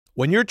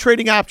When you're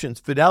trading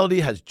options, Fidelity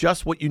has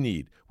just what you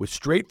need, with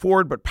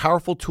straightforward but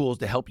powerful tools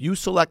to help you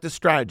select a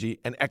strategy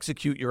and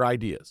execute your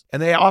ideas.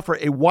 And they offer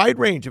a wide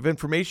range of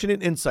information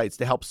and insights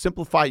to help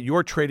simplify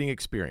your trading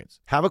experience.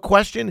 Have a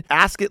question?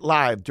 Ask it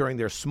live during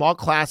their small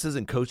classes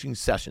and coaching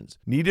sessions.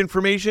 Need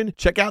information?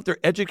 Check out their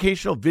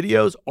educational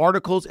videos,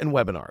 articles, and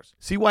webinars.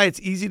 See why it's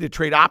easy to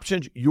trade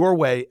options your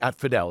way at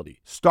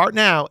Fidelity. Start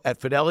now at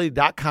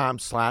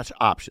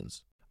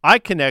fidelity.com/options.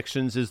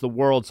 iConnections is the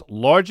world's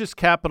largest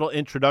capital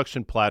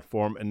introduction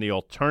platform in the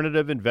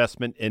alternative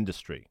investment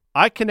industry.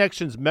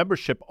 iConnections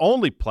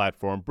membership-only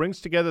platform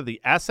brings together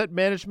the asset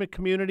management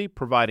community,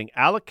 providing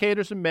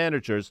allocators and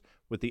managers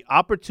with the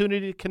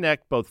opportunity to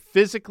connect both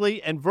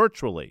physically and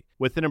virtually.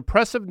 With an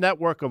impressive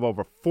network of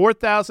over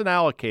 4,000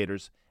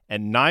 allocators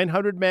and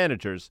 900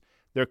 managers,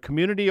 their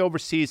community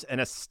oversees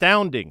an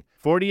astounding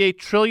 $48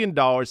 trillion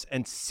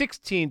and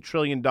 $16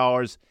 trillion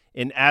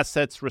in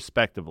assets,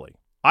 respectively.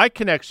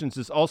 iConnections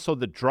is also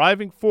the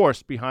driving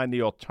force behind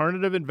the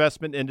alternative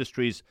investment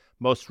industry's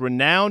most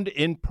renowned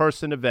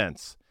in-person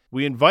events.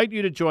 We invite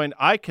you to join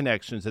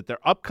iConnections at their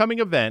upcoming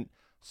event,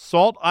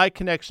 SALT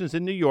iConnections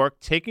in New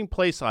York, taking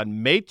place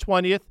on May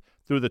 20th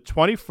through the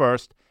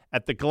 21st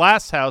at the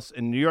Glass House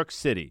in New York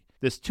City.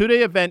 This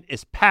two-day event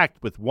is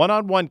packed with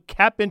one-on-one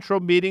cap intro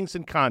meetings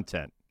and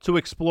content. To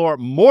explore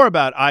more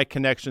about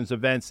iConnections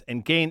events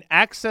and gain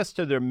access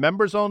to their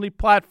members-only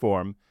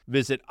platform,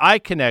 visit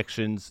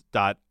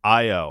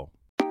iConnections.io.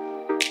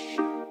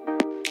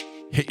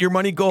 Hit your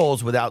money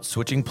goals without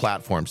switching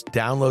platforms.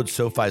 Download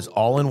SoFi's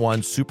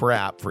all-in-one super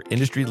app for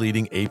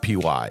industry-leading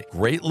APY,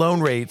 great loan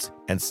rates,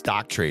 and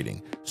stock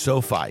trading.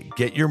 SoFi,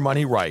 get your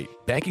money right.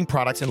 Banking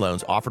products and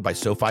loans offered by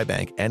SoFi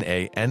Bank,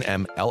 N.A.,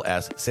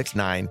 NMLS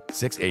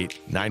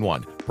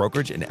 696891.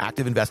 Brokerage and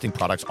active investing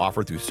products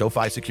offered through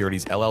SoFi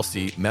Securities,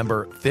 LLC,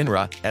 member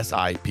FINRA,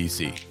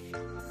 SIPC.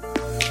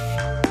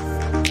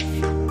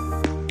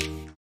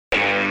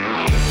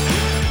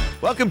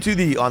 Welcome to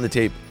the On the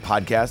Tape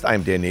podcast.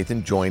 I'm Dan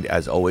Nathan, joined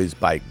as always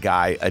by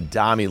Guy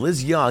Adami.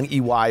 Liz Young,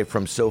 EY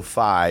from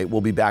SoFi,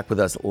 will be back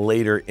with us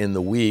later in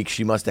the week.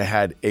 She must have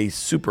had a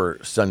super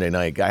Sunday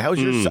night. Guy, how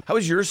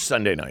was your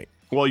Sunday night?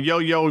 Well,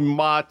 yo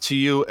ma to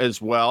you as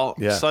well.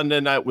 Yeah. Sunday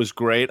night was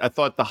great. I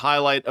thought the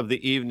highlight of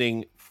the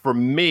evening, for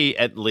me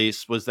at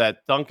least, was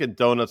that Dunkin'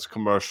 Donuts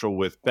commercial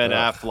with Ben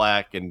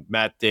Affleck and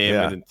Matt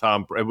Damon and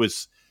Tom. It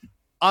was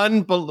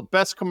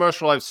best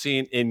commercial I've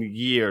seen in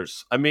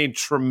years. I mean,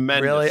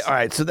 tremendous. Really? All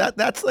right. So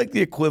that's like the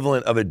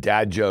equivalent of a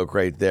dad joke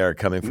right there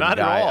coming from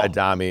Guy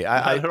Adami.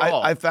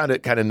 I found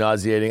it kind of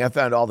nauseating. I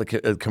found all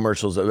the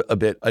commercials a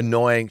bit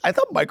annoying. I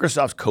thought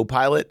Microsoft's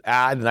Copilot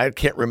ad, and I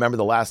can't remember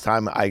the last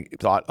time I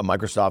thought a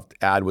Microsoft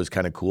ad was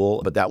kind of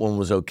cool, but that one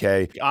was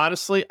okay.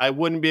 Honestly, I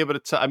wouldn't be able to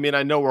tell. I mean,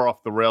 I know we're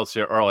off the rails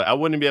here early. I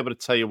wouldn't be able to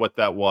tell you what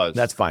that was.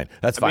 That's fine.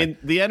 I mean,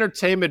 the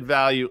entertainment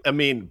value. I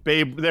mean,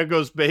 there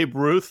goes Babe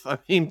Ruth. I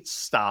mean,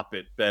 stop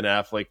it, Ben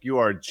Affleck. You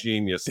are a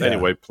genius. Yeah.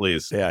 Anyway,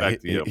 please. Back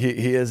to you.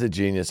 He is a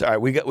genius. All right,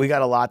 we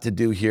got a lot to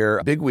do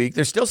here. Big week.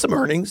 There's still some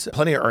earnings,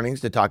 plenty of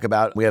earnings to talk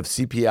about. We have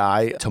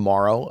CPI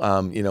tomorrow.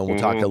 We'll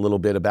talk a little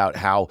bit about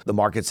how the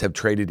markets have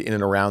traded in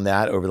and around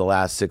that over the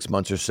last 6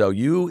 months or so.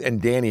 You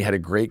and Danny had a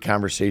great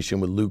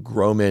conversation with Luke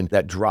Gromen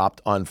that dropped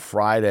on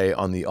Friday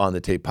on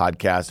the Tape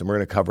podcast, and we're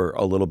going to cover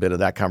a little bit of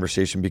that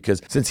conversation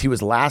because since he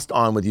was last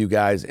on with you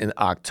guys in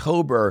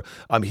October,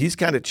 he's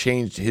kind of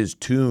changed his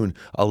tune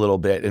a little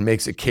bit and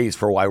makes a case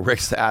for why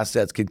risk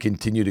assets could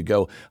continue to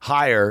go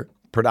higher,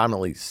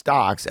 predominantly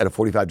stocks at a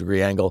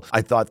 45-degree angle.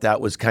 I thought that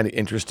was kind of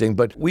interesting,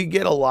 but we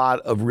get a lot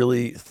of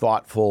really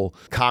thoughtful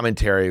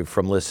commentary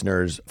from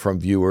listeners, from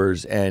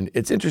viewers, and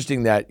it's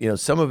interesting that,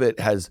 some of it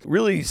has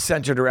really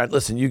centered around,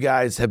 listen, you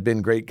guys have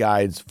been great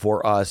guides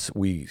for us.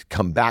 We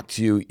come back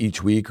to you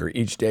each week or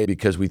each day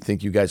because we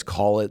think you guys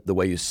call it the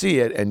way you see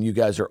it, and you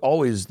guys are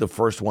always the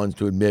first ones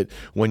to admit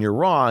when you're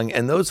wrong,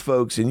 and those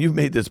folks, and you've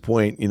made this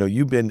point,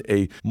 you've been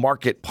a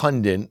market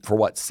pundit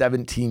for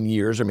 17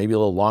 years or maybe a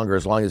little longer,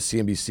 as long as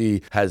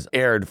CNBC has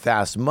aired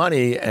Fast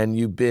Money, and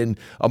you've been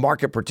a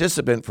market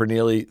participant for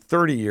nearly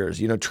 30 years.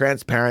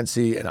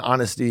 Transparency and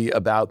honesty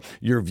about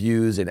your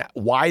views and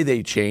why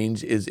they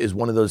change is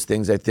one of those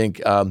things I think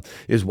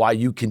is why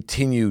you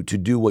continue to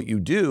do what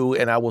you do.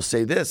 And I will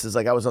say this, is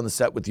like I was on the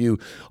set with you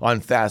on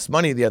Fast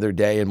Money the other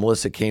day, and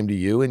Melissa came to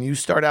you, and you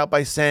start out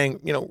by saying,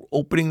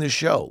 opening the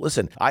show,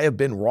 listen, I have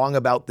been wrong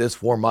about this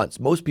for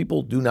months. Most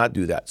people do not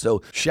do that.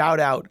 So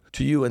shout out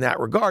to you in that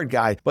regard,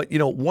 Guy. But,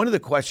 one of the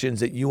questions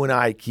that you and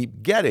I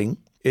keep getting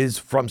is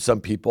from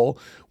some people,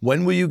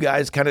 when will you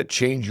guys kind of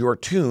change your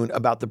tune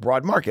about the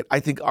broad market? I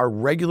think our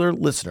regular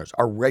listeners,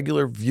 our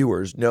regular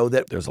viewers know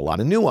that there's a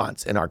lot of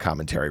nuance in our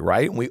commentary,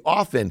 right? And we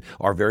often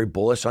are very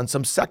bullish on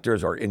some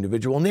sectors or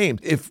individual names.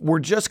 If we're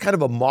just kind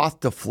of a moth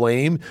to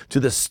flame to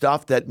the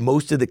stuff that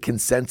most of the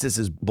consensus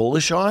is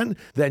bullish on,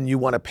 then you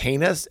want to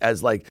paint us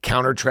as like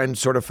counter trend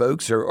sort of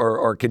folks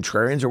or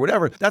contrarians or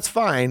whatever. That's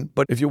fine.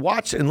 But if you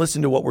watch and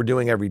listen to what we're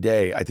doing every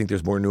day, I think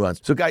there's more nuance.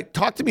 So Guy,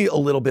 talk to me a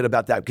little bit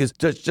about that, because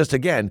just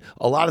again,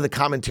 a lot of the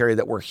commentary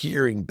that we're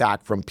hearing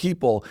back from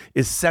people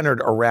is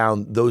centered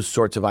around those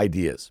sorts of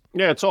ideas.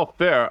 Yeah, it's all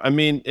fair. I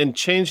mean, in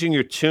changing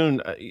your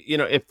tune,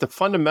 if the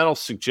fundamentals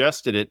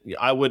suggested it,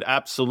 I would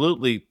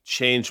absolutely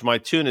change my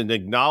tune and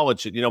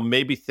acknowledge it.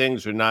 Maybe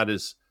things are not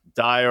as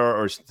dire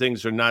or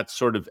things are not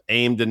sort of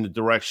aimed in the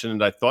direction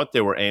that I thought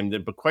they were aimed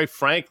in. But quite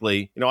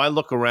frankly, I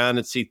look around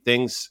and see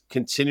things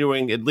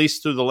continuing, at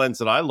least through the lens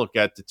that I look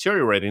at,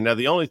 deteriorating. Now,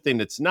 the only thing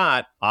that's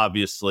not,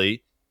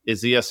 obviously,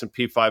 is the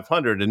S&P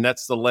 500, and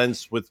that's the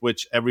lens with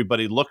which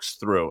everybody looks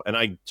through. And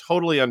I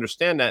totally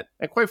understand that.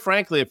 And quite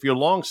frankly, if you're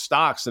long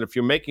stocks and if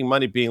you're making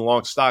money being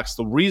long stocks,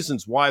 the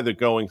reasons why they're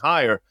going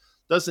higher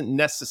doesn't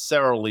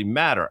necessarily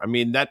matter. I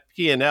mean, that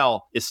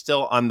P&L is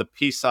still on the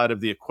P side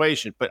of the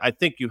equation, but I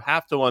think you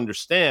have to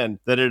understand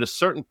that at a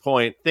certain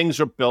point, things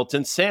are built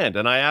in sand.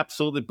 And I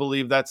absolutely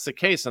believe that's the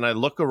case. And I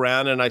look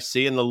around and I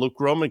see, and the Luke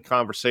Roman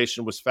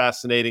conversation was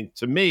fascinating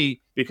to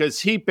me, because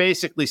he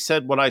basically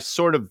said what I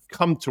sort of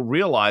come to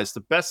realize the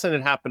best thing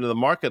that happened to the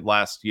market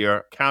last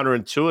year,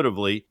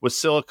 counterintuitively, was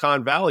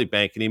Silicon Valley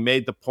Bank. And he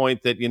made the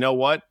point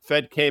that,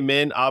 Fed came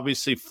in,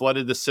 obviously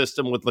flooded the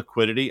system with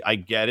liquidity. I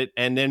get it.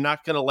 And they're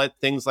not going to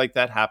let things like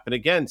that happen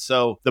again.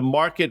 So the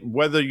market,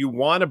 whether you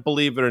want to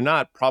believe it or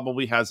not,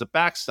 probably has a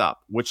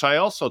backstop, which I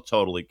also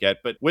totally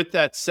get. But with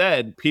that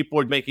said, people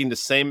are making the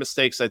same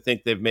mistakes I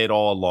think they've made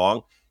all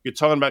along. You're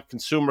talking about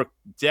consumer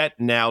debt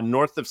now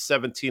north of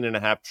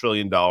 $17.5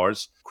 trillion,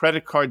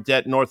 credit card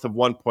debt north of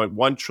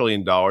 $1.1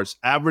 trillion,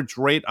 average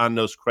rate on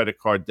those credit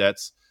card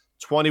debts,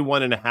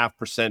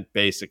 21.5%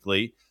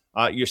 basically.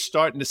 You're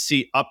starting to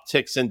see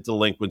upticks in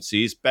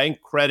delinquencies.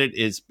 Bank credit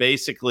is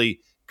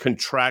basically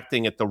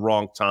contracting at the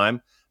wrong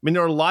time. I mean,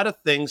 there are a lot of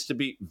things to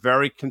be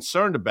very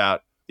concerned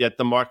about, yet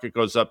the market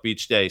goes up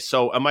each day.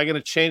 So am I going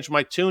to change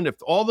my tune? If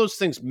all those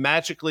things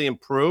magically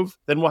improve,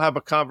 then we'll have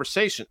a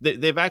conversation.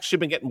 They've actually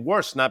been getting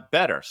worse, not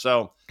better.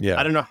 So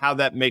I don't know how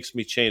that makes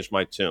me change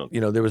my tune.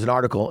 There was an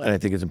article, and I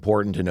think it's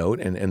important to note,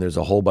 and there's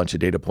a whole bunch of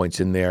data points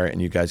in there, and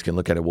you guys can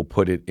look at it. We'll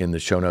put it in the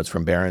show notes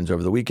from Barron's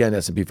over the weekend.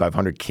 S&P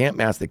 500 can't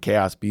mask the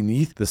chaos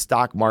beneath the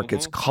stock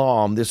market's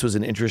calm. This was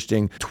an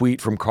interesting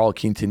tweet from Carl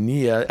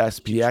Quintanilla,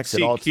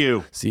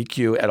 SPX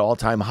CQ at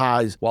all-time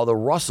highs, while the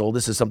Russell,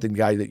 this is something,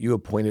 guy, that you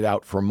have pointed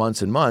out for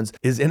months and months,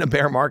 is in a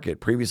bear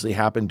market. Previously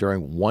happened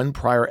during one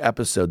prior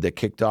episode that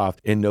kicked off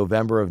in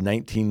November of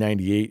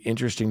 1998.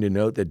 Interesting to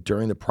note that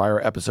during the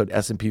prior episode,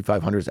 S&P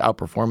 500's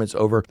outperformance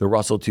over the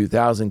Russell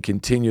 2000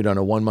 continued on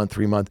a 1 month,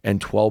 3 month,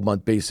 and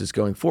 12-month basis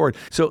going forward.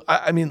 So,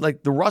 I mean,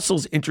 like, the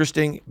Russell's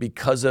interesting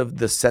because of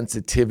the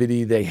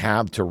sensitivity they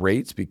have to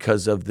rates,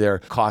 because of their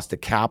cost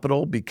of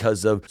capital,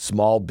 because of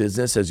small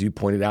business, as you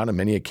pointed out on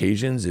many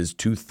occasions, is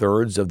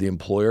 2/3 of the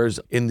employers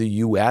in the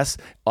U.S.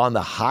 On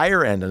the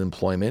higher end of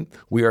employment,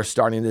 we are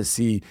starting to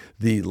see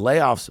the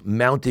layoffs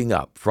mounting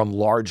up from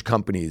large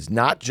companies,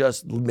 not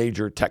just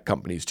major tech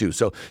companies too.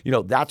 So,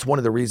 that's one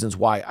of the reasons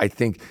why I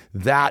think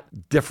that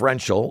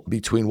differential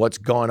between what's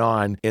gone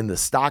on in the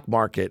stock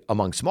market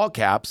among small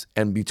caps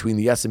and between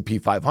the S&P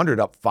 500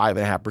 up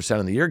 5.5%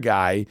 on the year,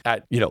 guy,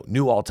 at,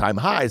 new all-time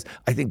highs,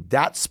 I think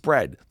that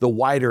spread, the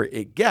wider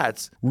it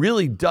gets,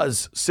 really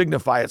does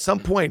signify at some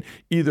point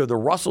either the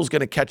Russell's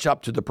going to catch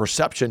up to the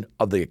perception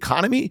of the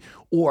economy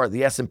or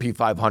the S&P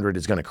 500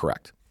 is going to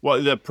correct. Well,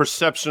 the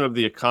perception of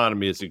the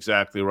economy is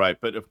exactly right.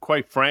 But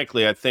quite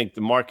frankly, I think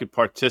the market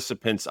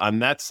participants on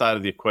that side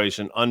of the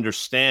equation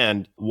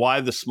understand why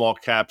the small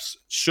caps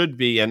should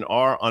be and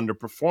are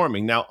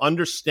underperforming. Now,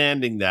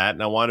 understanding that,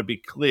 and I want to be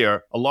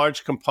clear, a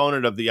large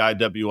component of the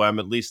IWM,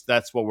 at least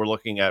that's what we're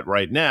looking at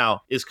right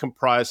now, is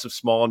comprised of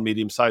small and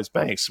medium-sized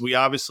banks. We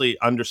obviously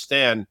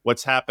understand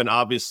what's happened,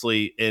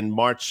 obviously, in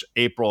March,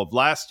 April of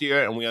last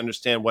year, and we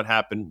understand what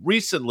happened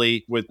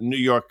recently with New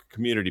York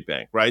Community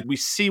Bank, right? We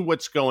see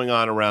what's going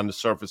on around the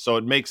surface. So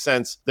it makes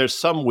sense. There's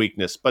some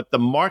weakness, but the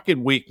market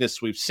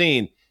weakness we've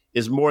seen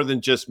is more than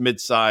just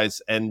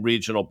mid-size and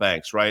regional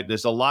banks, right?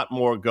 There's a lot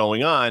more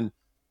going on.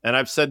 And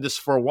I've said this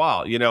for a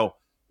while.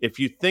 If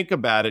you think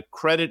about it,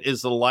 credit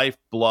is the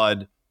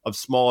lifeblood of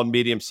small and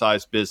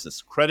medium-sized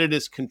business. Credit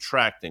is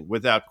contracting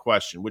without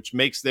question, which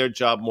makes their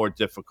job more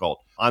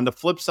difficult. On the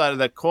flip side of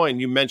that coin,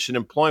 you mentioned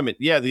employment.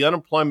 Yeah, the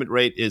unemployment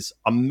rate is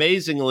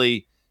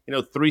amazingly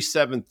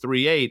 3.7,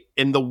 3.8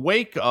 in the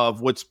wake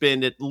of what's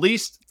been at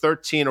least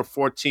 13 or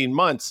 14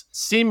 months,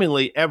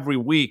 seemingly every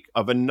week,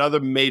 of another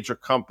major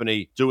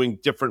company doing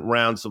different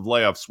rounds of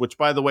layoffs, which,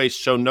 by the way,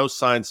 show no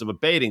signs of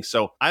abating.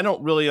 So I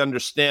don't really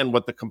understand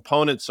what the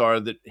components are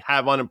that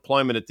have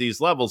unemployment at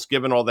these levels,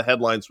 given all the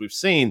headlines we've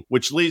seen,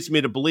 which leads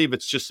me to believe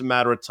it's just a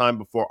matter of time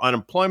before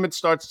unemployment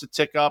starts to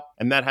tick up,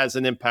 and that has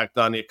an impact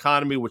on the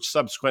economy, which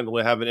subsequently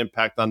will have an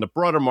impact on the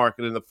broader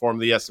market in the form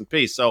of the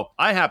S&P. So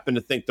I happen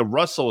to think the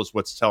Russell is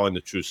what's telling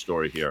the true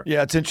story here.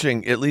 Yeah, it's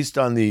interesting, at least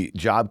on the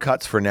job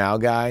cuts for now,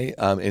 guys. CPI,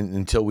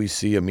 until we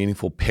see a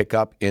meaningful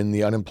pickup in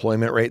the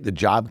unemployment rate, the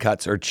job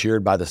cuts are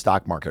cheered by the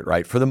stock market,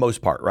 right? For the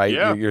most part, right?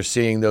 Yeah. You're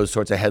seeing those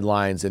sorts of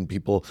headlines and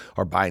people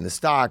are buying the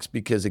stocks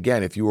because,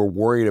 again, if you were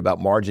worried about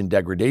margin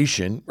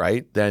degradation,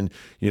 right, then,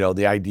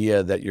 the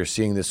idea that you're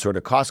seeing this sort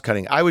of cost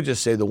cutting, I would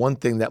just say the one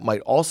thing that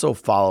might also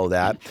follow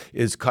that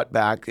is cut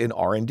back in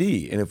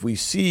R&D. And if we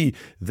see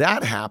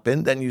that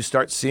happen, then you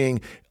start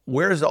seeing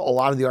where is a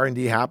lot of the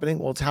R&D happening?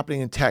 Well, it's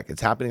happening in tech.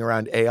 It's happening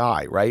around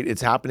AI, right?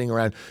 It's happening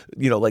around,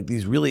 like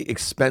these really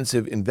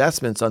expensive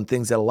investments on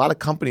things that a lot of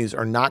companies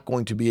are not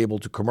going to be able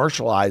to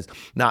commercialize,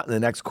 not in the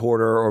next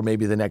quarter or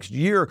maybe the next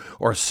year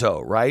or so,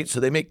 right? So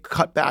they may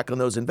cut back on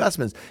those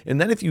investments. And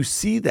then if you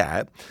see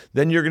that,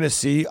 then you're going to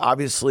see,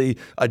 obviously,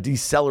 a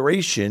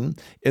deceleration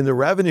in the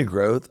revenue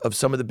growth of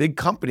some of the big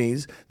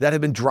companies that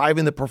have been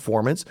driving the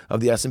performance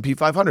of the S&P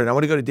 500. And I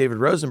want to go to David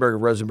Rosenberg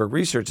of Rosenberg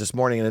Research this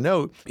morning in a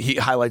note. He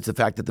highlights the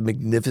fact that the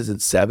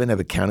Magnificent Seven have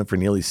accounted for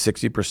nearly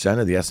 60%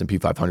 of the S&P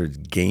 500's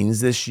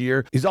gains this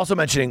year. He's also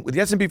mentioning with the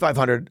S&P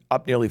 500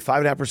 up nearly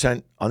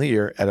 5.5% on the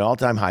year at an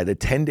all-time high, the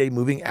 10-day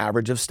moving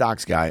average of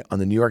stocks guy on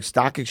the New York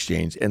Stock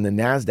Exchange and the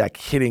NASDAQ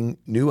hitting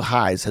new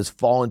highs has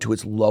fallen to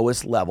its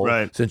lowest level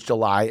since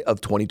July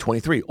of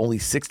 2023. Only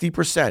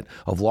 60%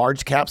 of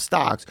large cap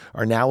stocks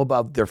are now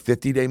above their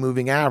 50-day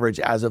moving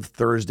average as of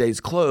Thursday's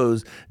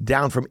close,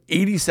 down from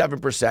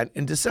 87%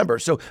 in December.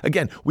 So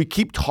again, we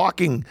keep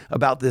talking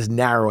about this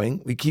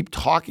narrowing. We keep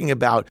talking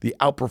about the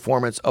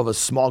outperformance of a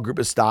small group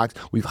of stocks.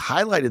 We've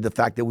highlighted the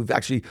fact that we've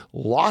actually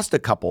lost a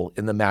couple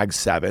in the Mag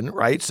 7,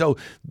 right? So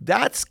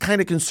that's kind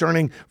of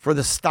concerning for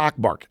the stock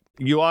market.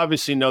 You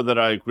obviously know that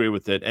I agree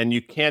with it, and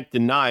you can't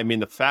deny, I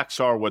mean, the facts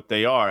are what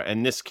they are,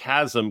 and this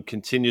chasm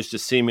continues to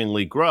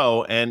seemingly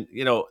grow, and,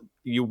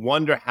 you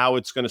wonder how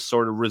it's going to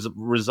sort of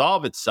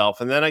resolve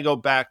itself. And then I go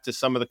back to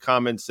some of the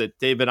comments that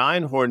David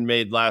Einhorn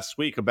made last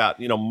week about,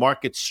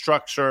 market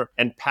structure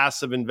and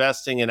passive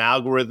investing and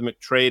algorithmic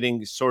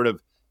trading sort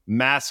of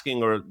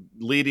masking or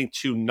leading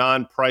to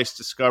non-price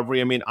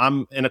discovery. I mean,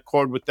 I'm in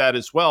accord with that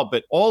as well.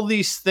 But all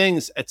these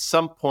things at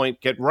some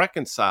point get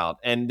reconciled,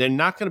 and they're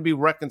not going to be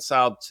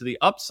reconciled to the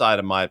upside,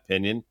 in my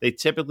opinion. They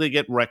typically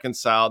get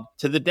reconciled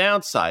to the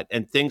downside,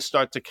 and things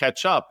start to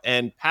catch up.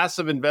 And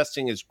passive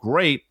investing is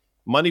great.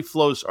 Money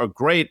flows are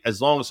great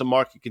as long as the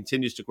market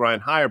continues to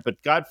grind higher.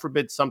 But God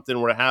forbid something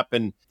were to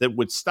happen that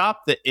would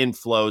stop the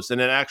inflows and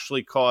then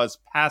actually cause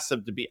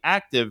passive to be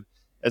active.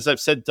 As I've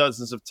said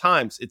dozens of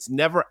times, it's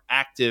never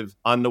active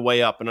on the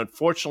way up. And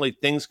unfortunately,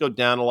 things go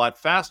down a lot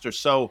faster.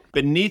 So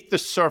beneath the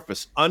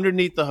surface,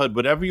 underneath the hood,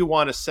 whatever you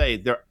want to say,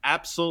 there are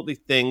absolutely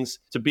things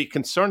to be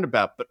concerned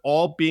about, but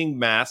all being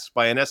masked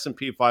by an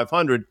S&P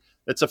 500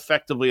 that's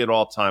effectively at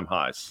all-time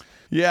highs.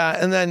 Yeah,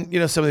 and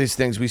then, some of these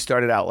things, we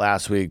started out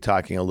last week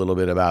talking a little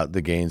bit about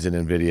the gains in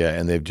NVIDIA,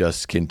 and they've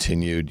just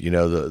continued.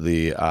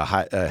 The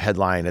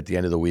headline at the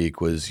end of the week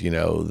was,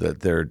 that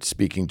they're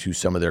speaking to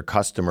some of their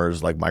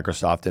customers like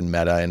Microsoft and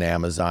Meta and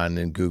Amazon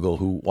and Google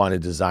who want to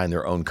design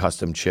their own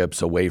custom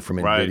chips away from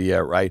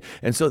NVIDIA, right?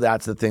 And so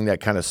that's the thing that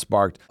kind of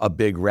sparked a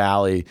big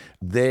rally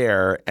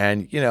there.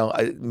 And,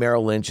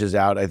 Merrill Lynch is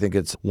out. I think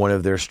it's one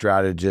of their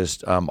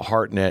strategists,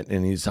 Hartnett,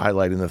 and he's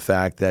highlighting the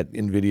fact that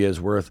NVIDIA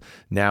is worth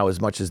now as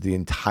much as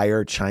the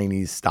entire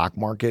Chinese stock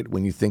market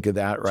when you think of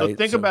that, right? So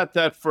think about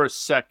that for a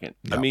second.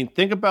 Yeah. I mean,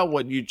 think about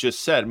what you just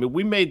said. I mean,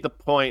 we made the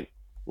point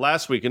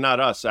last week, and not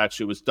us,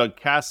 actually, it was Doug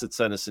Cass that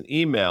sent us an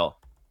email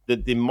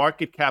that the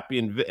market cap of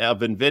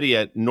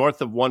NVIDIA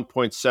north of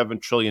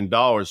 $1.7 trillion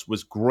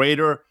was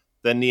greater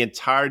than the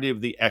entirety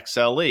of the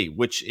XLE,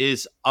 which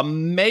is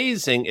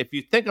amazing if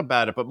you think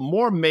about it, but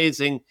more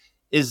amazing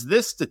is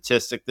this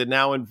statistic that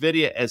now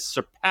NVIDIA has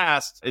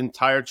surpassed the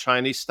entire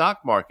Chinese stock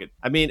market.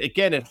 I mean,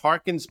 again, it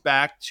harkens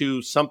back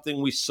to something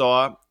we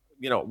saw,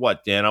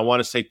 Dan? I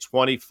want to say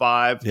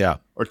 25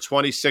 or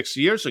 26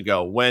 years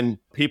ago when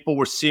people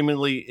were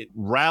seemingly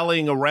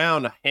rallying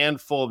around a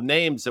handful of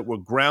names that were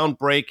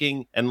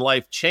groundbreaking and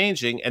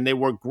life-changing, and they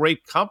were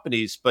great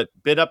companies, but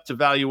bid up to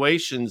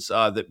valuations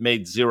that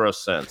made zero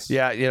sense.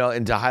 Yeah,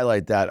 and to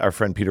highlight that, our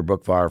friend Peter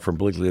Bookvar from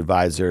Bleakley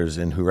Advisors,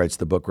 and who writes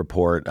the book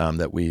report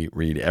that we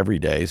read every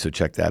day, so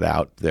check that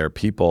out.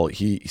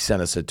 He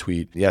sent us a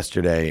tweet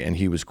yesterday, and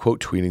he was quote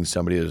tweeting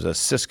somebody. It was a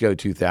Cisco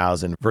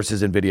 2000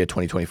 versus NVIDIA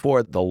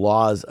 2024, the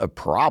laws of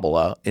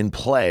parabola in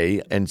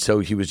play, and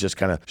so he was just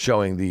kind of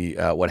showing the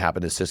what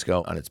happened to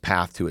Cisco on its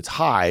path to its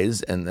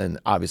highs, and then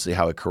obviously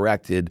how it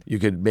corrected. You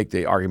could make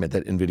the argument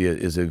that NVIDIA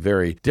is a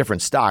very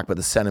different stock, but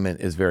the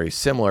sentiment is very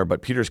similar.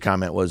 But Peter's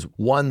comment was,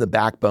 one, the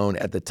backbone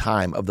at the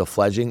time of the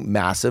fledgling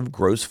massive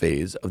growth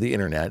phase of the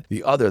internet,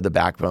 the other, the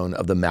backbone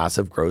of the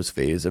massive growth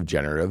phase of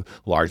generative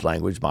large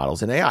language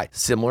models and AI.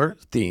 Similar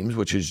themes,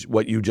 which is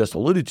what you just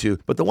alluded to.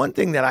 But the one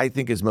thing that I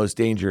think is most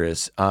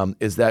dangerous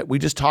is that we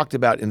just talked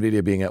about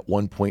NVIDIA being at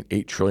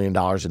 $1.8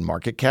 trillion in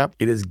market cap.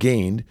 It has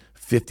gained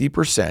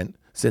 50%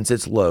 since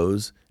its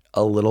lows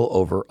a little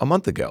over a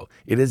month ago.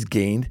 It has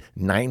gained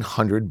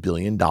 $900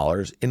 billion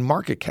in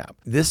market cap.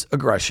 This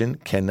aggression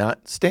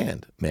cannot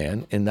stand,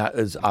 man. And that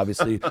is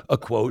obviously a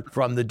quote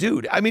from the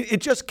dude. I mean,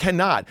 it just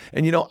cannot.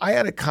 And, I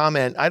had a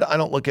comment. I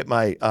don't look at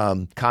my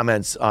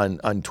comments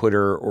on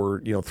Twitter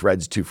or,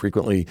 Threads too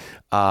frequently.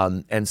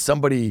 And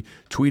somebody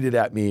tweeted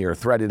at me or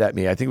threaded at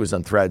me. I think it was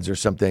on Threads or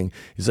something.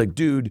 He's like,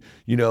 dude,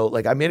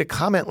 I made a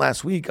comment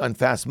last week on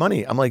Fast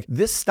Money. I'm like,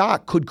 this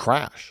stock could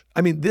crash.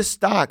 I mean, this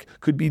stock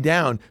could be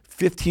down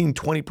 15,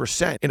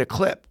 20% in a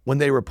clip when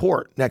they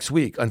report next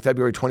week on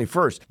February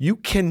 21st. You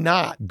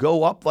cannot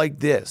go up like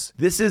this.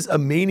 This is a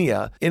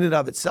mania in and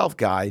of itself,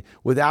 guy,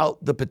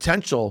 without the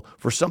potential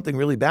for something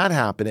really bad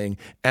happening.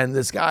 And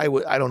this guy,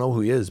 I don't know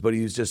who he is, but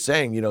he's just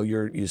saying,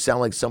 you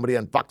sound like somebody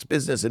on Fox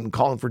Business and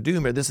calling for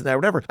doom or this and that, or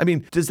whatever. I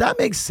mean, does that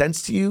make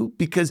sense to you?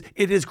 Because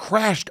it has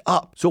crashed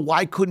up. So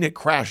why couldn't it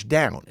crash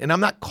down? And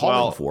I'm not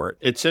calling for it.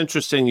 It's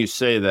interesting you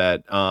say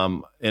that.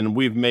 And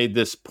we've made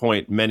this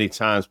point many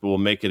times, but we'll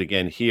make it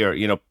again here.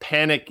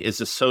 Panic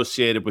is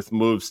associated with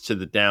moves to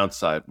the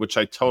downside, which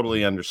I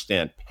totally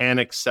understand.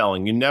 Panic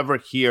selling. You never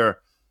hear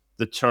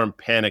the term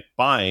panic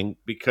buying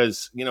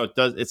because,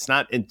 it's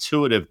not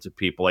intuitive to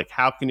people. Like,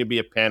 how can you be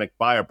a panic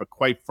buyer? But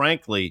quite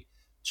frankly,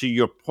 to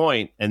your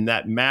point, and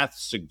that math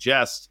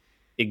suggests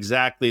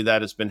exactly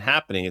that has been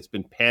happening. It's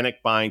been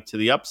panic buying to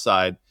the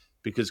upside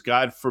because,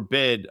 God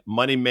forbid,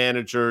 money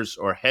managers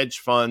or hedge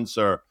funds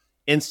or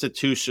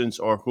institutions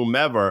or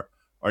whomever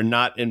are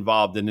not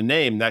involved in the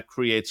name. That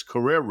creates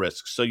career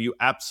risk. So you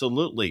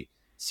absolutely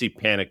see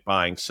panic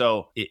buying.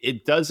 So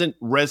it doesn't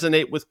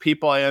resonate with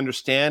people, I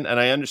understand. And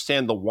I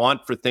understand the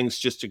want for things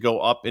just to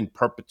go up in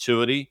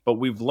perpetuity. But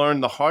we've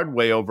learned the hard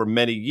way over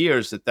many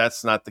years that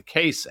that's not the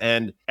case.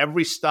 And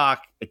every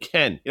stock,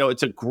 again,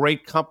 it's a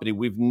great company.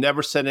 We've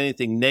never said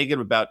anything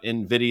negative about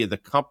NVIDIA, the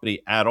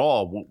company, at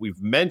all. What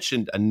we've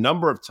mentioned a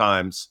number of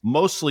times,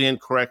 mostly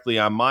incorrectly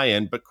on my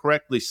end, but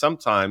correctly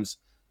sometimes,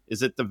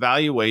 is that the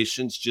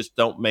valuations just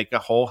don't make a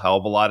whole hell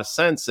of a lot of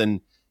sense. And,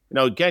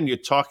 again, you're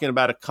talking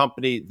about a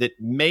company that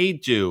may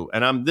do,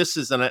 and this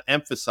is an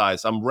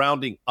emphasize, I'm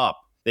rounding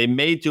up, they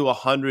may do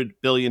 $100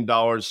 billion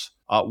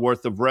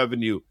worth of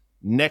revenue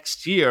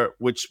next year,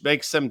 which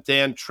makes them,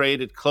 Dan,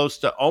 traded close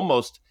to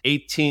almost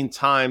 18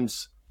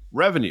 times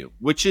revenue,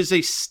 which is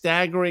a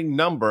staggering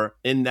number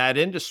in that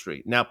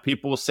industry. Now,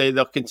 people will say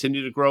they'll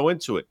continue to grow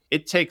into it.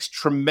 It takes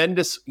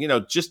tremendous,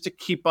 just to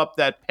keep up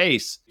that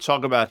pace.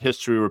 Talk about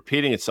history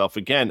repeating itself.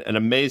 Again, an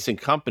amazing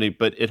company,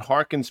 but it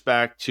harkens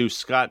back to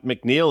Scott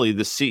McNealy,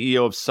 the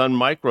CEO of Sun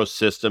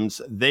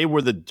Microsystems. They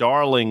were the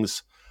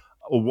darlings,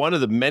 one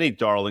of the many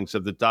darlings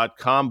of the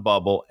dot-com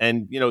bubble.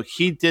 And,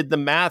 he did the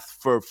math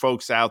for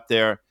folks out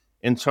there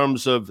in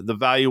terms of the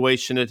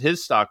valuation that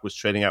his stock was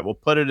trading at. We'll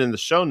put it in the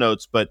show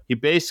notes, but he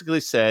basically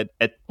said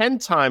at 10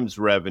 times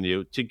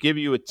revenue, to give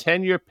you a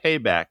 10-year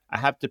payback, I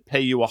have to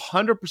pay you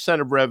 100%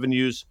 of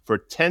revenues for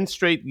 10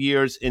 straight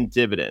years in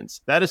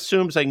dividends. That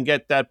assumes I can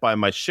get that by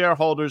my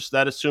shareholders.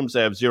 That assumes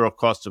I have zero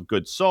cost of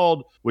goods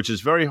sold, which is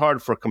very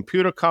hard for a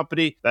computer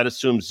company. That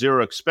assumes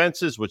zero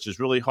expenses, which is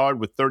really hard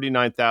with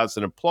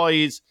 39,000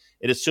 employees.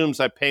 It assumes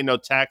I pay no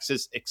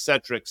taxes, et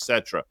cetera, et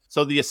cetera.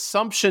 So the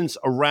assumptions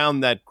around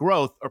that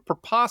growth are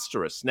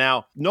preposterous.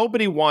 Now,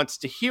 nobody wants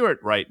to hear it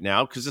right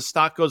now because the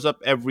stock goes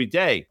up every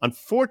day.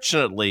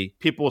 Unfortunately,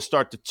 people will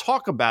start to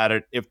talk about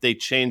it if they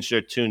change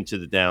their tune to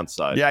the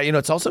downside. Yeah,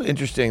 it's also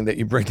interesting that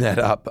you bring that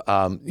up.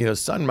 Sun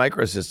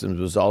Microsystems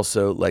was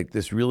also like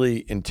this really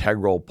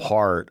integral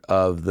part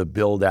of the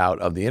build out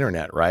of the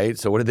internet, right?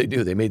 So what did they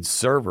do? They made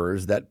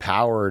servers that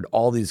powered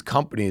all these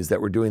companies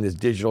that were doing this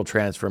digital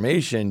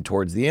transformation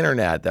towards the internet.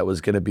 That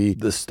was going to be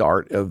the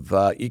start of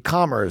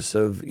e-commerce,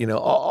 of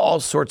all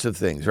sorts of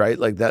things, right?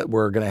 Like that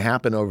were going to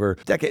happen over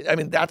decades. I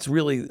mean, that's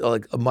really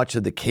like much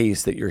of the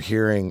case that you're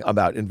hearing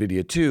about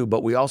NVIDIA too.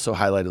 But we also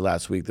highlighted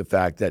last week the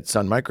fact that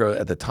Sun Micro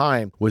at the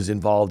time was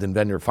involved in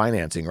vendor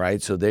financing,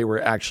 right? So they were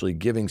actually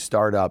giving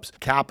startups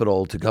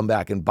capital to come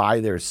back and buy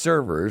their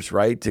servers,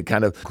 right? To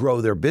kind of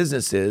grow their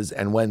businesses.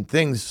 And when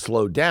things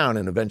slowed down,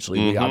 and eventually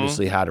we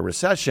obviously had a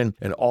recession,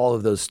 and all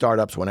of those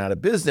startups went out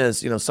of business,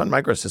 Sun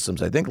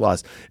Microsystems, I think,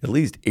 lost at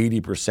least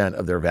 80%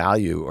 of their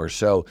value or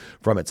so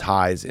from its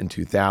highs in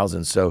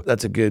 2000. So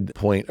that's a good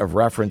point of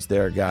reference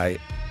there, Guy.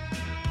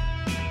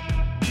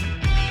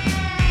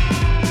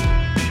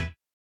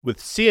 With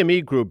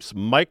CME Group's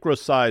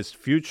micro-sized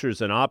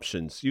futures and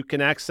options, you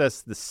can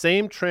access the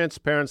same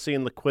transparency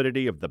and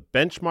liquidity of the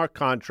benchmark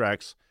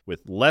contracts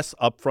with less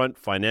upfront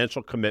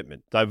financial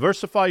commitment.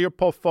 Diversify your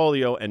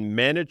portfolio and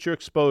manage your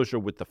exposure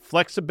with the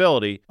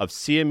flexibility of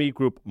CME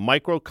Group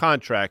micro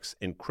contracts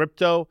in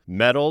crypto,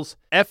 metals,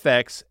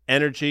 FX,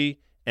 energy,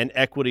 and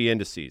equity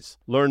indices.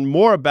 Learn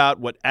more about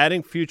what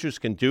adding futures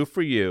can do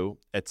for you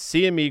at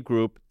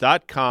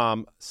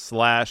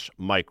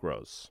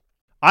cmegroup.com/micros.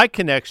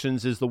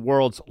 iConnections is the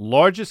world's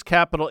largest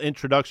capital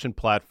introduction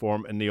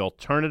platform in the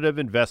alternative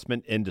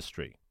investment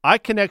industry.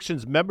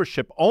 iConnections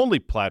membership-only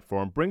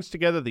platform brings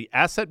together the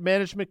asset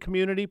management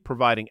community,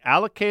 providing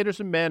allocators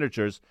and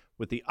managers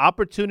with the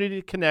opportunity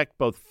to connect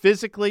both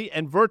physically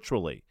and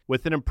virtually.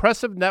 With an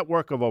impressive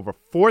network of over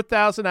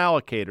 4,000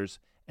 allocators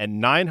and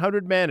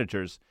 900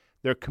 managers,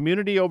 their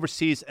community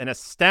oversees an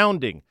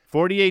astounding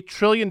 $48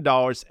 trillion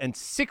and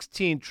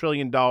 $16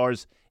 trillion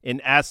in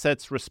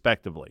assets,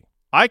 respectively.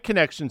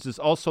 iConnections is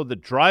also the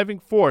driving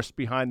force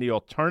behind the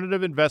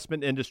alternative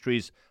investment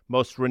industry's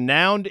most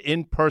renowned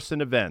in-person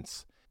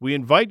events. We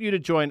invite you to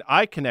join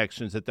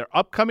iConnections at their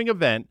upcoming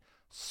event,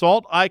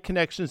 SALT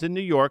iConnections in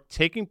New York,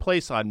 taking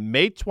place on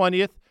May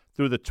 20th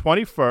through the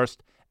 21st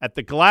at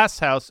the Glass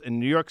House in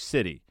New York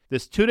City.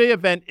 This two-day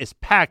event is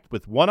packed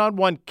with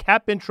one-on-one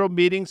CAP intro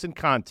meetings and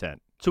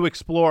content. To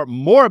explore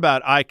more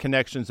about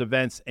iConnections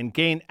events and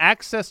gain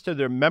access to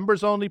their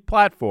members-only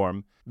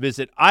platform,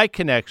 visit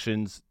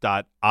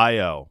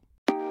iConnections.io.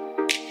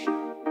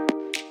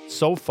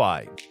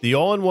 SoFi, the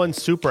all-in-one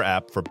super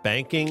app for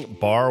banking,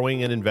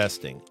 borrowing, and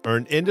investing.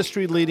 Earn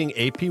industry-leading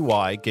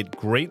APY, get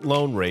great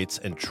loan rates,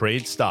 and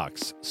trade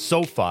stocks.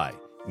 SoFi,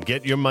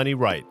 get your money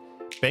right.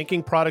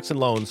 Banking products and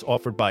loans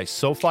offered by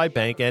SoFi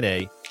Bank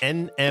N.A.,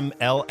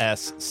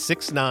 NMLS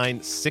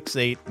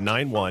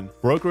 696891.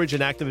 Brokerage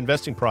and active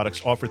investing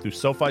products offered through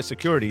SoFi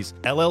Securities,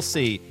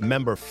 LLC,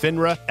 member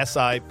FINRA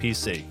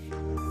SIPC.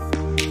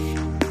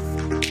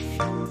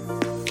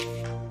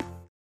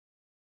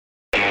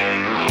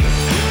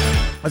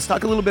 Let's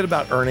talk a little bit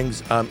about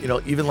earnings.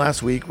 Even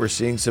last week, we're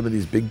seeing some of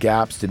these big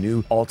gaps to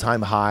new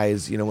all-time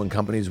highs, when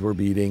companies were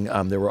beating.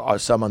 There were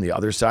some on the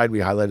other side. We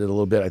highlighted a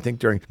little bit, I think,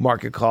 during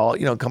market call.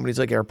 Companies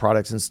like Air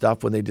Products and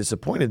stuff, when they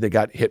disappointed, they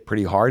got hit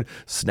pretty hard.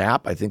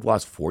 Snap, I think,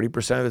 lost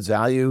 40% of its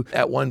value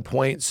at one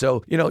point.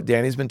 So,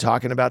 Danny's been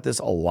talking about this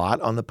a lot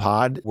on the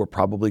pod. We're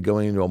probably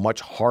going into a much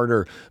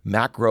harder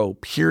macro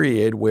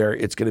period where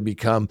it's going to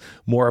become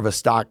more of a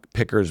stock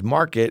picker's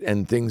market,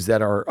 and things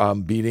that are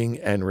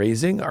beating and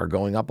raising are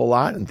going up a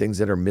lot, and things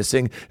that are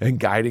missing and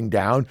guiding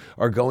down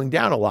are going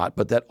down a lot.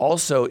 But that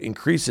also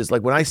increases,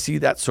 like when I see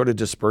that sort of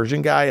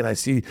dispersion guy and I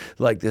see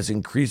like this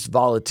increased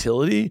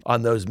volatility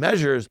on those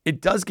measures,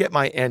 it does get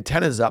my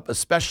antennas up,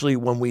 especially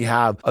when we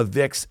have a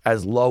VIX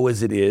as low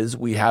as it is.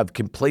 We have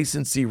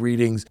complacency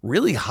readings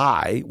really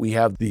high. We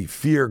have the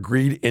fear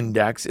greed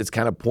index. It's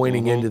kind of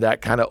pointing into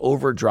that kind of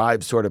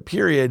overdrive sort of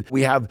period.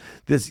 We have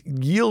this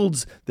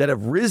yields that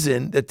have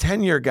risen. The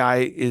 10-year guy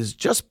is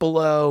just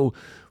below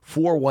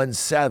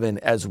 417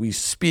 as we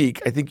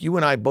speak. I think you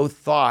and I both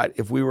thought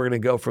if we were going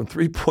to go from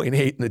 3.8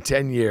 in the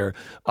 10-year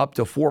up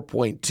to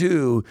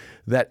 4.2,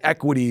 that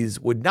equities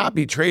would not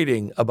be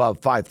trading above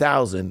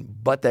 5,000,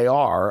 but they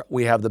are.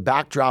 We have the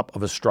backdrop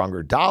of a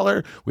stronger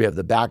dollar. We have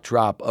the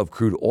backdrop of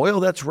crude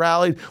oil that's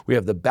rallied. We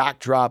have the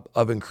backdrop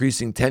of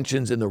increasing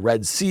tensions in the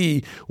Red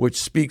Sea,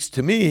 which speaks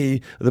to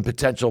me the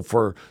potential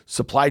for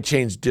supply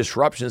chains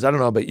disruptions. I don't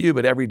know about you,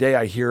 but every day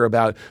I hear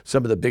about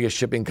some of the biggest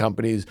shipping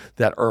companies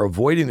that are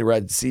avoiding the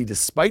Red Sea,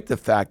 despite the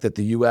fact that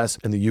the U.S.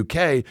 and the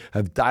U.K.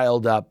 have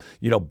dialed up,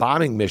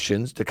 bombing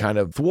missions to kind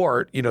of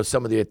thwart,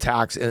 some of the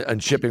attacks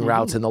and shipping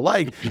routes and the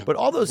like. But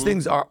all those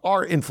things are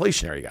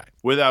inflationary, guy.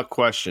 Without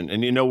question.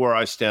 And you know where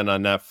I stand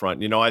on that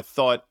front. I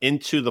thought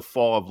into the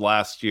fall of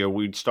last year,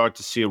 we'd start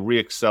to see a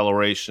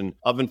reacceleration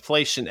of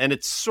inflation. And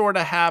it sort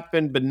of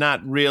happened, but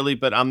not really.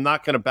 But I'm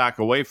not going to back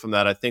away from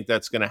that. I think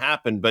that's going to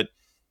happen. But,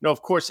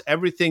 of course,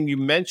 everything you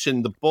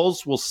mentioned, the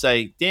bulls will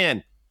say,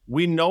 Dan,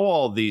 we know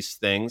all these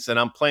things, and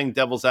I'm playing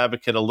devil's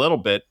advocate a little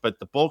bit, but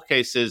the bull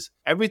case is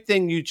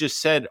everything you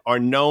just said are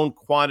known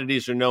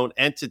quantities, are known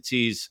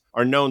entities,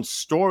 are known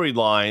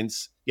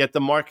storylines, yet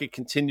the market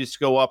continues to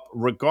go up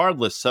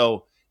regardless.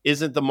 So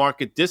isn't the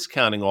market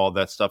discounting all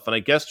that stuff? And I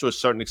guess to a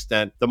certain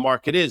extent, the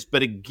market is.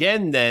 But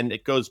again, then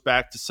it goes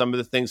back to some of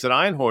the things that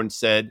Einhorn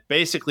said,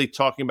 basically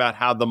talking about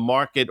how the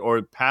market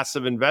or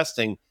passive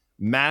investing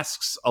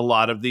masks a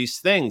lot of these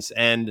things.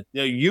 And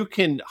you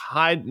can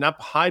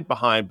not hide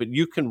behind, but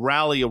you can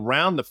rally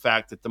around the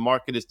fact that the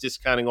market is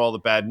discounting all the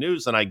bad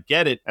news. And I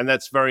get it. And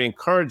that's very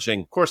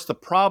encouraging. Of course, the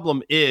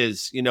problem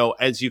is,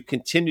 as you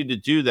continue to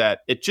do that,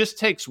 it just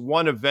takes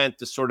one event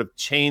to sort of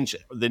change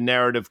the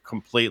narrative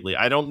completely.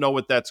 I don't know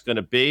what that's going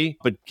to be,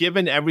 but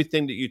given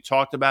everything that you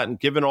talked about and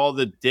given all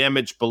the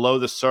damage below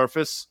the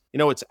surface,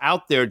 it's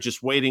out there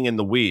just waiting in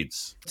the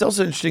weeds. It's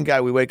also interesting,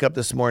 guy. We wake up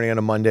this morning on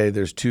a Monday.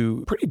 There's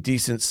two pretty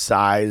decent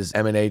size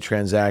M&A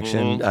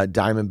transaction.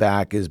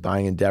 Diamondback is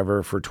buying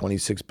Endeavor for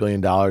 $26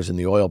 billion in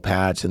the oil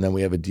patch. And then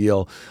we have a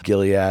deal.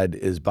 Gilead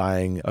is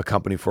buying a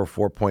company for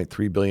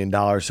 $4.3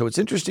 billion. So it's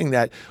interesting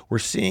that we're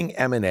seeing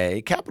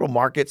M&A. Capital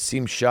markets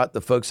seem shut. The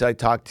folks I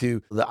talked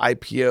to, the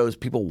IPOs,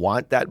 people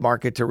want that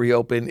market to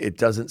reopen. It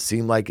doesn't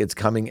seem like it's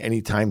coming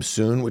anytime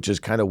soon, which is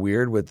kind of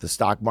weird with the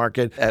stock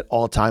market at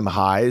all-time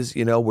highs.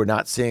 We're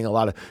not seeing a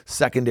lot of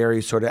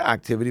secondary sort of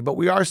activity, but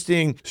we are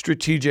seeing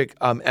strategic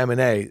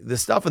M&A. The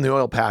stuff in the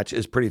oil patch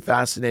is pretty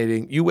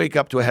fascinating. You wake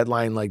up to a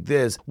headline like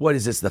this. What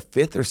is this, the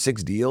fifth or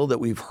sixth deal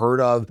that we've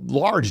heard of,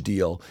 large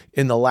deal,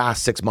 in the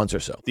last 6 months or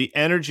so? The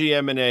energy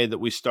M&A that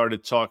we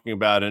started talking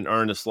about in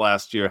earnest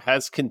last year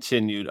has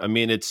continued. I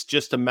mean, it's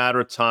just a matter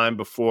of time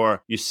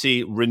before you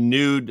see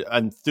renewed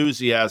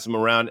enthusiasm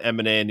around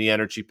M&A in the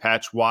energy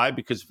patch. Why?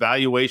 Because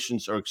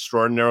valuations are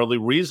extraordinarily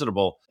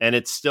reasonable, and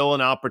it's still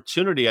an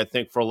opportunity, I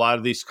think, for a lot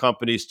of these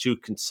companies to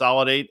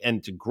consolidate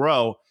and to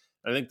grow.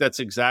 I think that's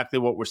exactly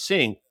what we're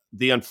seeing.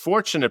 The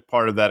unfortunate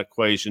part of that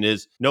equation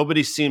is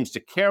nobody seems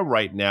to care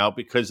right now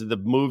because of the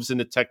moves in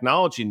the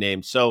technology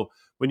names. So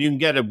when you can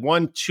get a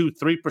 1, 2,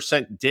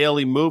 3%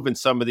 daily move in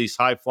some of these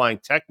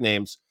high-flying tech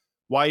names,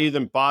 why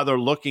even bother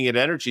looking at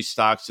energy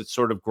stocks that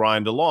sort of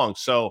grind along?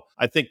 So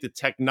I think the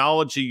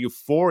technology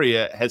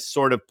euphoria has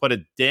sort of put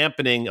a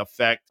dampening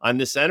effect on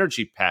this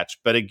energy patch.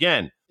 But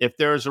again, if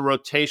there is a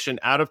rotation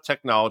out of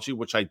technology,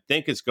 which I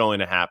think is going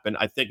to happen,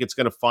 I think it's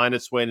going to find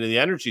its way into the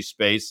energy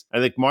space. I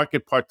think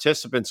market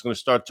participants are going to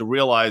start to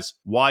realize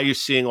why you're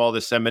seeing all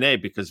this M&A,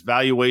 because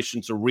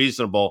valuations are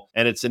reasonable,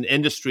 and it's an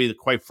industry that,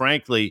 quite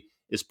frankly,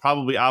 is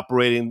probably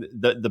operating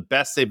the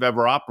best they've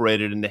ever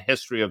operated in the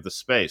history of the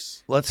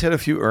space. Let's hit a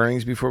few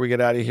earnings before we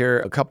get out of here.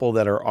 A couple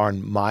that are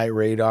on my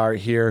radar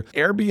here.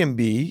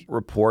 Airbnb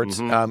reports.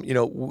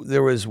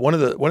 There was one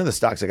of the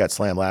stocks that got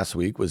slammed last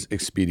week was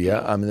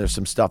Expedia. And there's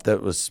some stuff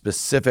that was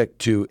specific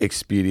to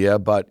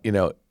Expedia, but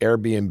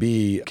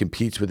Airbnb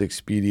competes with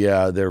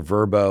Expedia, their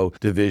Vrbo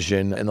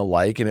division, and the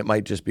like, and it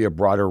might just be a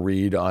broader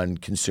read on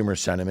consumer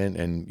sentiment.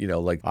 And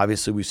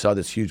obviously we saw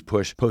this huge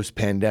push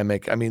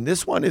post-pandemic. I mean,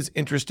 this one is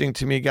interesting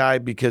to me, Guy,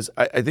 because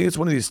I think it's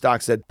one of these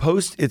stocks that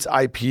post its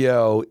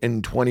IPO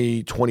in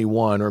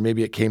 2021, or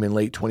maybe it came in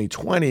late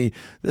 2020,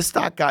 this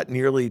stock got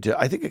nearly to,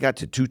 I think it got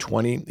to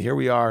 220. Here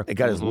we are. It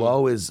got as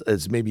low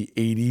as maybe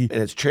 80,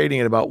 and it's trading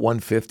at about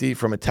 150.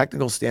 From a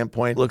technical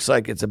standpoint, looks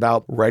like it's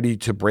about ready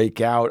to break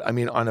out. I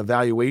mean, on a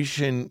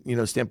valuation,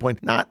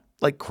 standpoint, not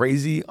like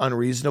crazy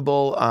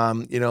unreasonable.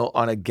 On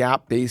a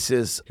GAAP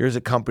basis, here's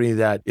a company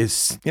that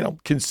is,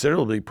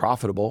 considerably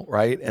profitable,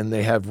 right? And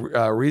they have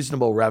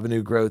reasonable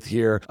revenue growth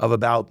here of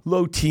about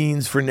low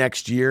teens for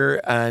next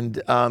year,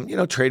 and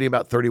trading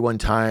about 31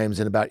 times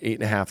and about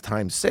 8.5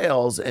 times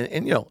sales,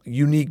 and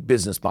unique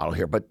business model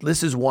here. But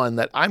this is one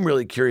that I'm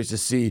really curious to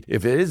see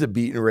if it is a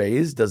beat and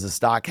raise. Does the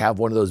stock have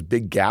one of those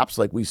big gaps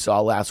like we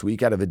saw last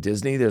week out of a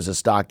Disney? There's a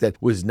stock that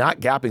was not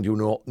gapping to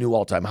a new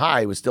all-time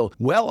high. It was still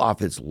well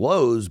off its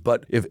lows, but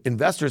if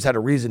investors had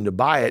a reason to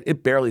buy it,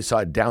 it barely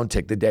saw a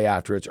downtick the day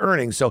after its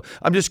earnings. So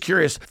I'm just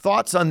curious,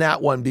 thoughts on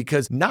that one,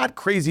 because not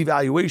crazy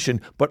valuation,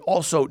 but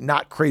also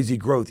not crazy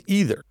growth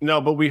either. No,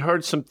 but we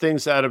heard some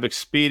things out of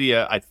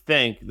Expedia, I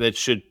think, that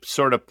should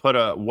sort of put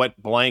a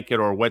wet blanket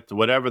or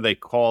whatever they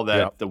call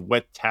that, the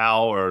wet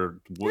towel or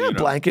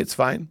blanket's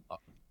fine.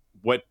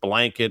 Wet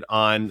blanket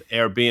on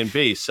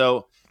Airbnb.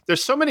 So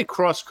there's so many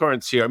cross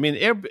currents here. I mean,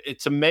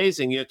 it's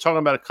amazing. You're talking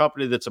about a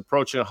company that's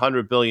approaching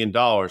 $100 billion.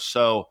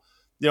 So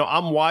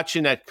I'm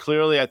watching that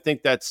clearly. I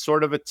think that's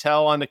sort of a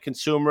tell on the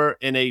consumer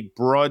in a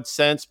broad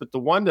sense. But the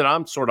one that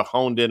I'm sort of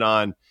honed in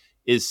on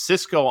is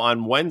Cisco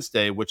on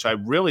Wednesday, which I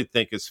really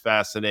think is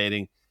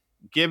fascinating,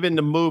 given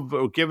the move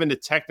or given the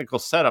technical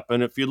setup.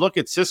 And if you look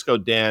at Cisco,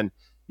 Dan,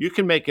 you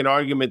can make an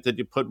argument that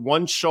you put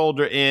one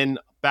shoulder in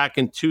back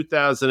in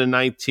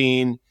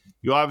 2019.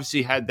 You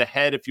obviously had the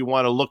head, if you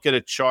want to look at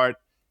a chart,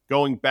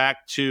 going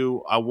back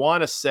to, I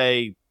want to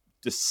say,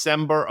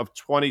 December of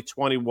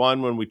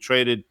 2021 when we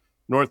traded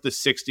north of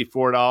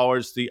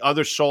 $64. The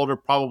other shoulder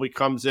probably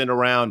comes in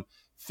around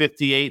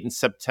 58 in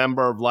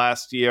September of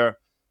last year.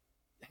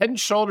 Head and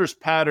shoulders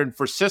pattern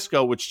for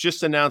Cisco, which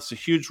just announced a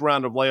huge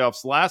round of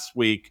layoffs last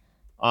week,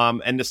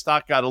 and the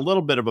stock got a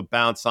little bit of a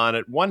bounce on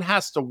it. One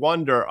has to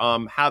wonder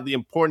how the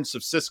importance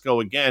of Cisco,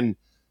 again,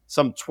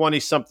 some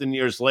 20-something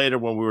years later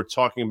when we were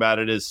talking about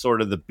it as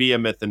sort of the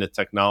behemoth in the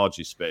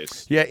technology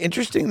space. Yeah,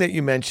 interesting that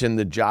you mentioned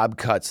the job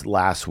cuts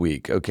last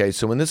week. Okay,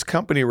 so when this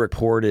company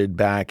reported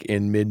back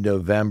in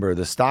mid-November,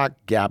 the stock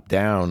gapped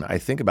down, I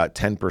think, about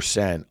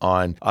 10%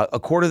 on a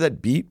quarter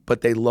that beat, but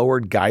they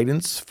lowered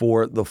guidance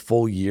for the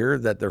full year,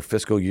 that their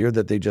fiscal year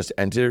that they just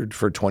entered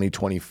for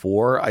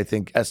 2024. I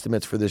think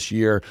estimates for this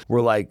year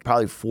were like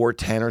probably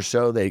 410 or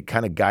so. They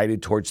kind of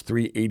guided towards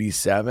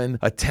 387.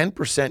 A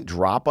 10%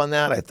 drop on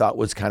that I thought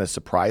was kind of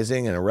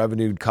surprising, and a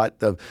revenue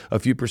cut of a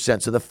few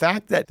percent. So the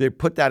fact that they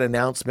put that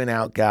announcement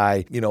out,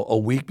 Guy, a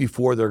week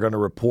before they're going to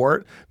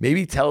report,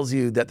 maybe tells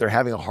you that they're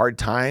having a hard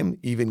time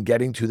even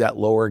getting to that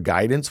lower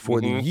guidance for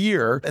the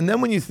year. And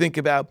then when you think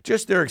about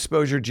just their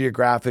exposure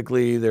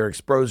geographically, their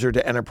exposure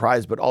to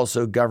enterprise, but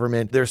also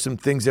government, there's some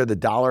things there. The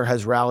dollar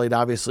has rallied,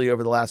 obviously,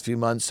 over the last few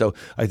months. So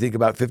I think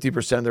about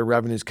 50% of their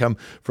revenues come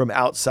from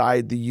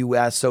outside the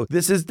U.S. So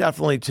this is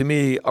definitely, to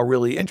me, a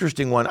really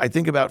interesting one. I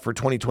think about for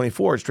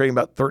 2024, it's trading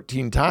about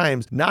 13 times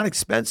times, not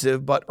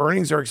expensive, but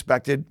earnings are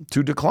expected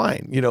to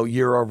decline,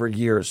 year over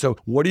year. So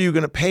what are you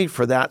going to pay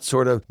for that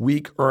sort of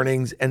weak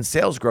earnings and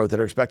sales growth that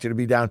are expected to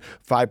be down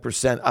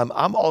 5%?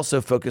 I'm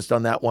also focused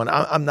on that one.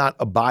 I'm not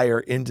a buyer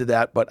into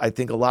that, but I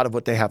think a lot of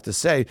what they have to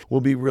say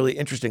will be really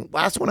interesting.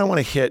 Last one I want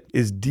to hit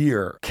is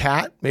Deere.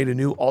 CAT made a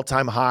new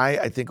all-time high,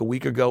 I think a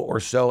week ago or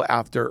so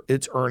after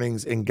its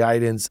earnings and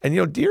guidance. And,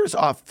 Deere's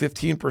off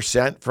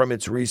 15% from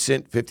its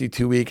recent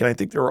 52-week, and I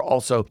think there were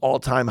also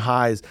all-time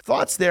highs.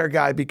 Thoughts there,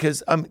 Guy,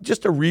 because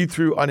just a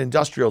read-through on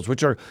industrials,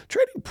 which are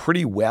trading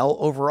pretty well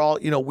overall.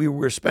 We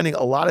were spending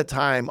a lot of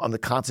time on the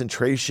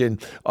concentration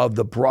of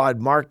the broad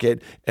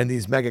market and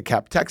these mega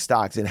cap tech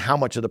stocks and how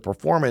much of the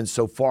performance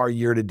so far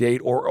year to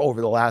date or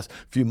over the last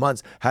few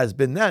months has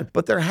been that.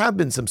 But there have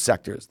been some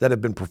sectors that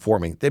have been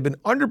performing. They've been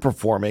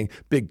underperforming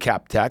big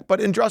cap tech, but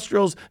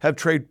industrials have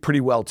traded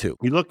pretty well too.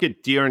 You look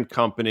at Deere and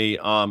Company,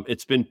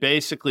 it's been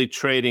basically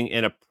trading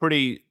in a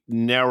pretty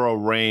narrow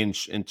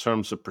range in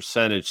terms of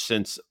percentage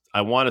since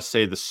I want to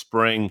say the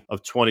spring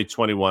of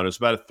 2021. It was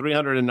about a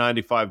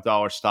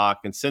 $395 stock.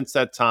 And since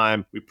that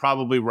time, we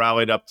probably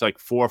rallied up to like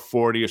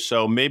 440 or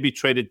so, maybe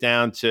traded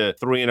down to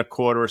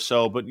 3.25 or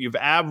so, but you've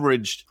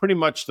averaged pretty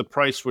much the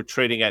price we're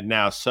trading at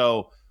now.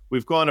 So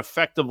we've gone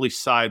effectively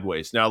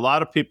sideways. Now, a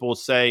lot of people will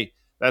say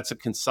that's a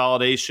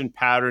consolidation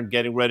pattern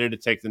getting ready to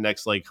take the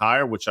next leg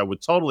higher, which I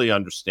would totally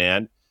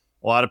understand.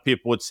 A lot of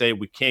people would say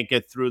we can't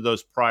get through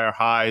those prior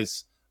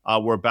highs.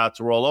 We're about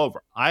to roll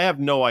over. I have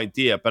no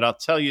idea, but I'll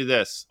tell you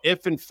this.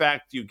 If, in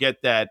fact, you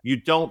get that, you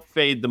don't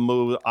fade the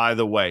move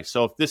either way.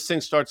 So if this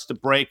thing starts to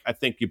break, I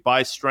think you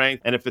buy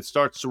strength. And if it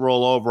starts to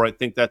roll over, I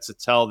think that's a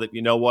tell that,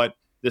 you know what,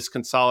 this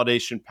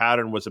consolidation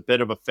pattern was a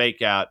bit of a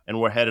fake out and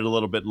we're headed a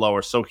little bit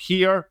lower. So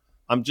here,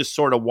 I'm just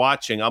sort of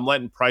watching. I'm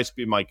letting price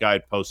be my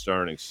guide post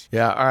earnings.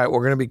 Yeah. All right.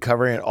 We're going to be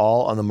covering it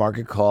all on the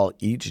market call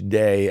each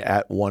day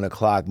at 1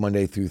 o'clock,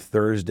 Monday through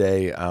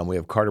Thursday. We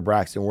have Carter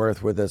Braxton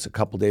Worth with us a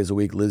couple days a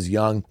week. Liz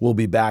Young will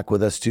be back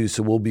with us too.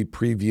 So we'll be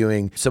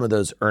previewing some of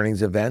those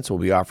earnings events. We'll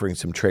be offering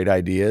some trade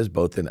ideas,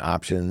 both in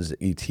options,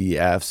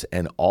 ETFs,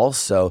 and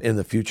also in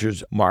the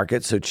futures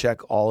market. So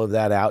check all of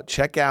that out.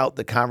 Check out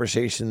the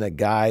conversation that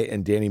Guy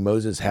and Danny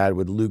Moses had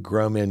with Luke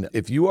Gromen.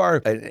 If you are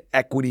an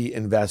equity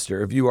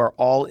investor, if you are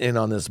all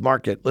in on this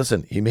market,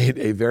 listen, he made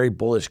a very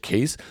bullish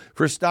case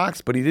for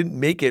stocks, but he didn't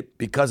make it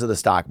because of the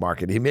stock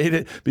market. He made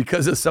it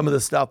because of some of the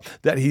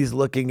stuff that he's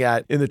looking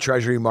at in the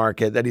treasury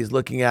market, that he's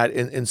looking at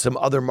in some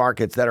other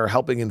markets that are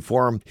helping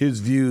inform his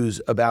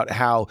views about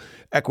how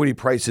equity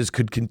prices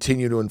could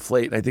continue to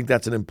inflate. And I think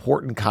that's an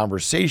important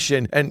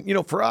conversation. And,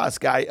 for us,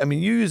 Guy, you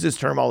use this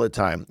term all the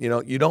time.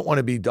 You don't want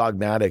to be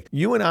dogmatic.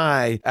 You and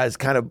I, as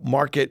kind of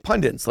market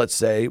pundits, let's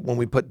say, when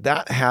we put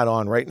that hat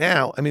on right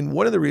now,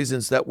 one of the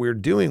reasons that we're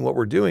doing what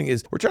we're doing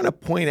is we're trying to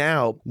point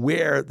out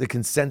where the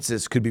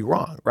consensus could be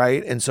wrong,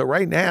 right? And so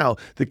right now,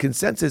 the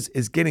consensus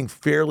is getting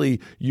fairly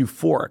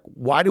euphoric.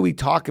 Why do we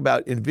talk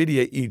about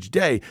NVIDIA each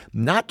day?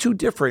 Not too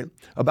different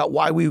about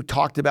why we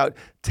talked about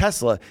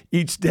Tesla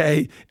each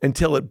day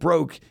until it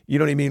broke,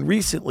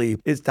 recently,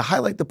 is to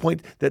highlight the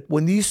point that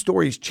when these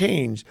stories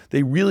change,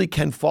 they really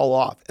can fall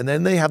off. And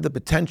then they have the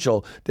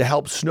potential to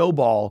help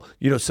snowball,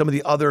 some of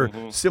the other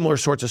similar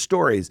sorts of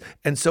stories.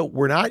 And so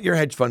we're not your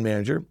hedge fund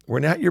manager. We're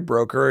not your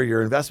broker or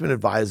your investment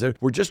advisor.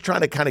 We're just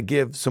trying to kind of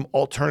give some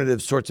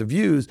alternative sorts of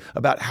views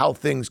about how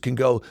things can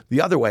go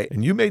the other way.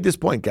 And you made this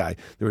point, Guy.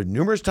 There were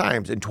numerous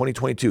times in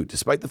 2022,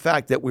 despite the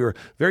fact that we were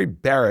very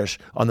bearish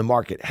on the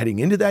market heading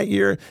into that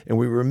year, and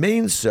we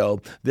remained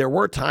so, there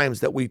were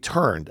times that we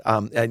turned,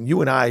 and you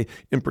and I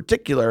in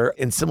particular,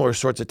 in similar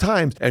sorts of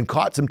times, and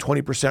caught some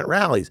 20%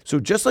 rallies. So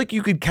just like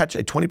you could catch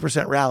a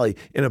 20% rally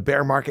in a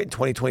bear market in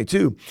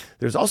 2022,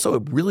 there's also a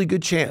really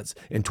good chance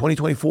in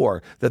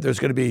 2024 that there's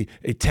going to be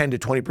a 10 to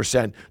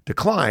 20%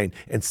 decline.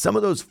 And some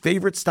of those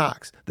favorite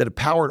stocks that have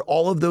powered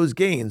all of those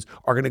gains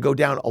are going to go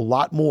down a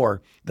lot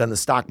more than the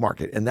stock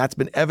market. And that's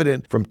been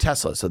evident from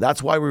Tesla. So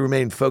that's why we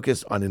remain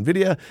focused on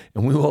NVIDIA,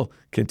 and we will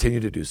continue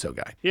to do so,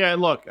 Guy. Yeah,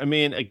 look,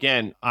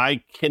 again,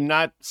 I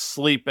cannot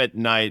sleep at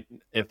night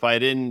if I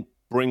didn't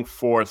bring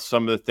forth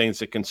some of the things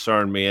that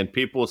concern me. And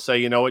people will say,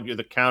 you know what, you're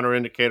the counter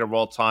indicator of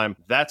all time.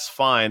 That's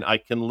fine. I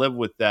can live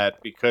with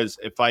that, because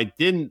if I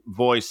didn't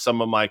voice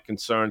some of my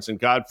concerns, and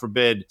God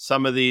forbid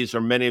some of these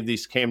or many of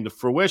these came to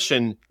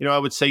fruition, I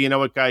would say, you know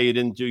what, Guy, you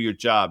didn't do your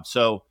job.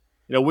 So,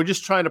 we're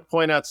just trying to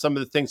point out some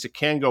of the things that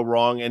can go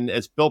wrong. And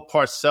as Bill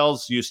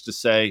Parcells used to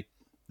say,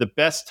 the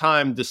best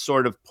time to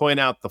sort of point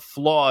out the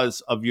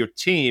flaws of your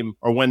team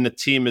are when the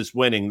team is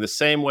winning. The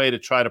same way to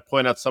try to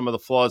point out some of the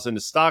flaws in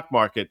the stock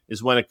market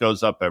is when it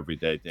goes up every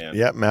day, Dan.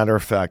 Yeah, matter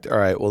of fact. All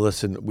right. Well,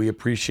 listen, we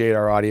appreciate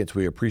our audience.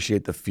 We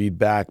appreciate the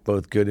feedback,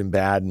 both good and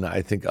bad. And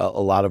I think a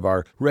lot of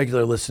our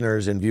regular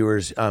listeners and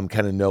viewers kind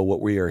of know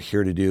what we are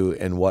here to do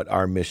and what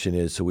our mission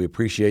is. So we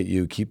appreciate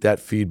you. Keep that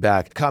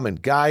feedback coming.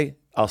 Guy,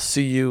 I'll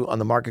see you on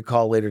the market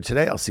call later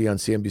today. I'll see you on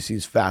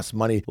CNBC's Fast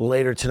Money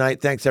later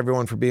tonight. Thanks,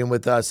 everyone, for being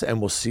with us,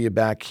 and we'll see you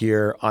back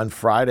here on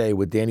Friday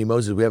with Danny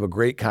Moses. We have a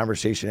great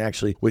conversation,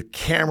 actually, with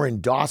Cameron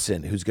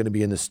Dawson, who's going to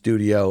be in the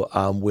studio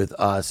with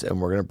us,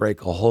 and we're going to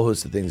break a whole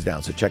host of things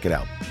down, so check it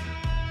out.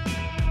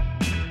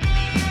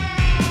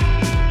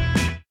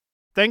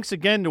 Thanks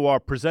again to our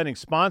presenting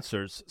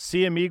sponsors,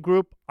 CME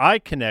Group,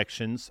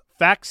 iConnections,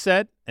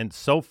 FactSet, and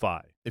SoFi.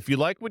 If you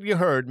like what you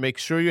heard, make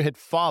sure you hit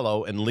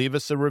follow and leave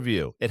us a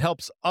review. It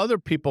helps other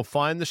people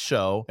find the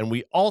show, and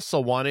we also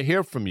want to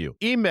hear from you.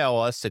 Email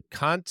us at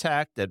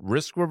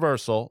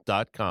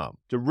contact@riskreversal.com.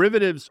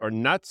 Derivatives are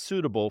not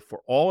suitable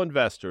for all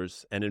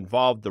investors and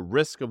involve the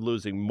risk of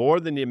losing more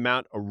than the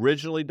amount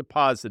originally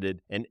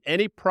deposited and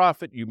any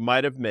profit you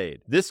might have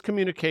made. This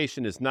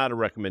communication is not a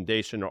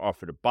recommendation or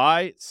offer to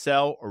buy,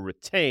 sell, or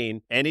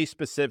retain any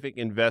specific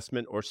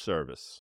investment or service.